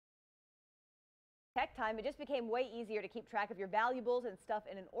Tech time, it just became way easier to keep track of your valuables and stuff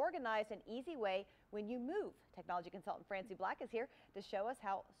in an organized and easy way when you move. Technology consultant Francie Black is here to show us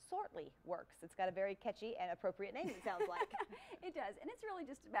how Sortly works. It's got a very catchy and appropriate name, it sounds like. It does, and it's really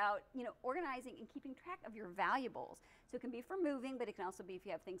just about, organizing and keeping track of your valuables. So it can be for moving, but it can also be if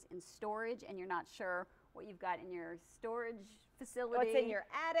you have things in storage and you're not sure what you've got in your storage facility. What's in your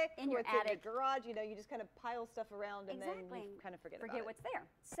attic, in your garage, you just kind of pile stuff around and then you kind of forget about it. What's there.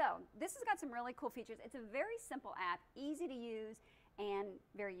 So this has got some really cool features. It's a very simple app, easy to use and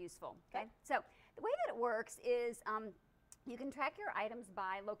very useful. Okay. So the way that it works is you can track your items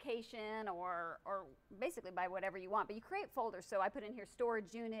by location or basically by whatever you want, but you create folders. So I put in here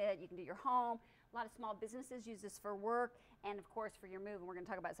storage unit, you can do your home. A lot of small businesses use this for work and of course for your move, and we're going to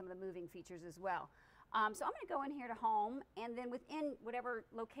talk about some of the moving features as well. So I'm going to go in here to home, and then within whatever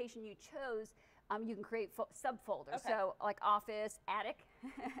location you chose, you can create subfolders. Okay. So like office, attic,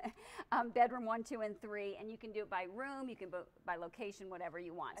 bedroom 1, 2, and 3, and you can do it by room, you can do it by location, whatever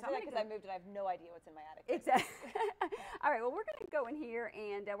you want. I feel like because I moved and I have no idea what's in my attic. Exactly. All right, well we're going to go in here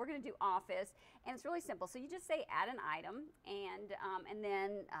and we're going to do office, and it's really simple. So you just say add an item, and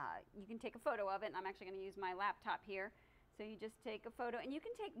then you can take a photo of it, and I'm actually going to use my laptop here. So you just take a photo, and you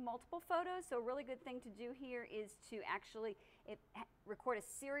can take multiple photos. So a really good thing to do here is to actually record a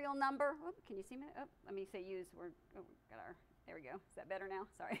serial number. Oop, can you see me? Oh, let me say use. Got our. There we go. Is that better now?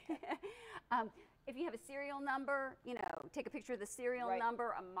 Sorry. If you have a serial number, take a picture of the serial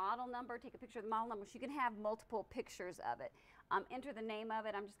number, a model number, take a picture of the model number. So you can have multiple pictures of it. Enter the name of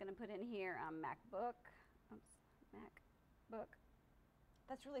it. I'm just going to put in here MacBook. Oops, MacBook.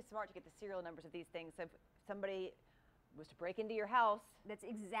 That's really smart to get the serial numbers of these things. So if somebody was to break into your house. That's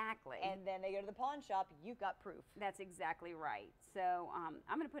exactly. And then they go to the pawn shop, you've got proof. That's exactly right. So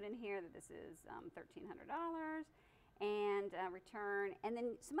I'm going to put in here that this is $1,300 and return. And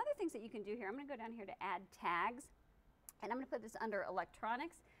then some other things that you can do here. I'm going to go down here to add tags, and I'm going to put this under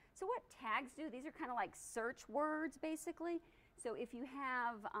electronics. So what tags do, these are kind of like search words basically. So if you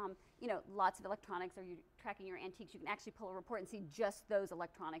have, lots of electronics, or you're tracking your antiques, you can actually pull a report and see just those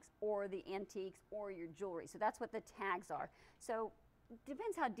electronics or the antiques or your jewelry. So that's what the tags are. So it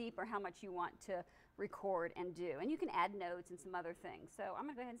depends how deep or how much you want to record and do. And you can add notes and some other things. So I'm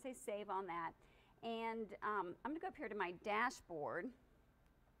going to go ahead and say save on that. And I'm going to go up here to my dashboard.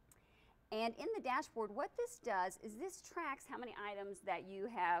 And in the dashboard, what this does is this tracks how many items that you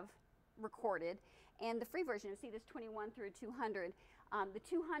have recorded, and the free version, you see this 21 through 200. The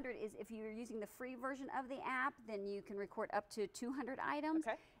 200 is if you're using the free version of the app, then you can record up to 200 items.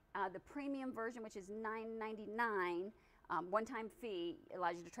 Okay. The premium version, which is $9.99, one-time fee,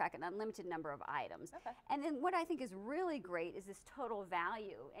 allows you to track an unlimited number of items. Okay. And then what I think is really great is this total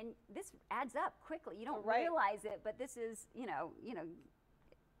value, and this adds up quickly. You don't realize it, but this is,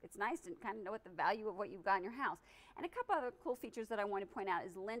 it's nice to kind of know what the value of what you've got in your house. And a couple other cool features that I want to point out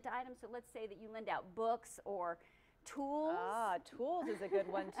is lent items. So let's say that you lend out books or tools. Ah, tools is a good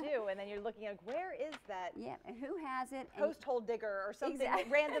one too. And then you're looking at where is that? Yeah, and who has it? Post hole digger or something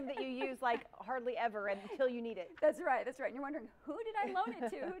random that you use like hardly ever until you need it. That's right, that's right. And you're wondering, who did I loan it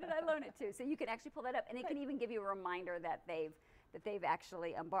to? Who did I loan it to? So you can actually pull that up, and it can even give you a reminder that they've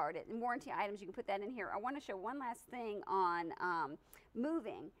actually borrowed it. And warranty items, you can put that in here. I want to show one last thing on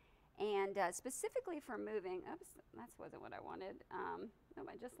moving, and specifically for moving. Oops, that wasn't what I wanted. Oh,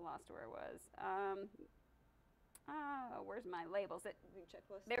 I just lost where I was. Oh, where's my labels?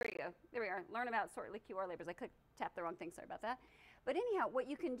 Checklist. There we go. There we are. Learn about Sortly QR labels. I tapped the wrong thing. Sorry about that. But anyhow, what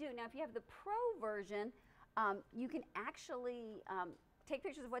you can do now, if you have the Pro version, you can actually take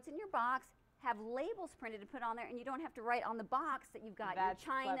pictures of what's in your box, have labels printed to put on there, and you don't have to write on the box that you've got your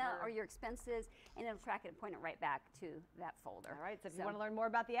china or your expenses, and it'll track it and point it right back to that folder. All right, so if you want to learn more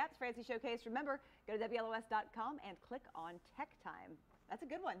about the apps Francie showcased, remember, go to WLOS.com and click on Tech Time. That's a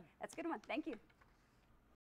good one. That's a good one. Thank you.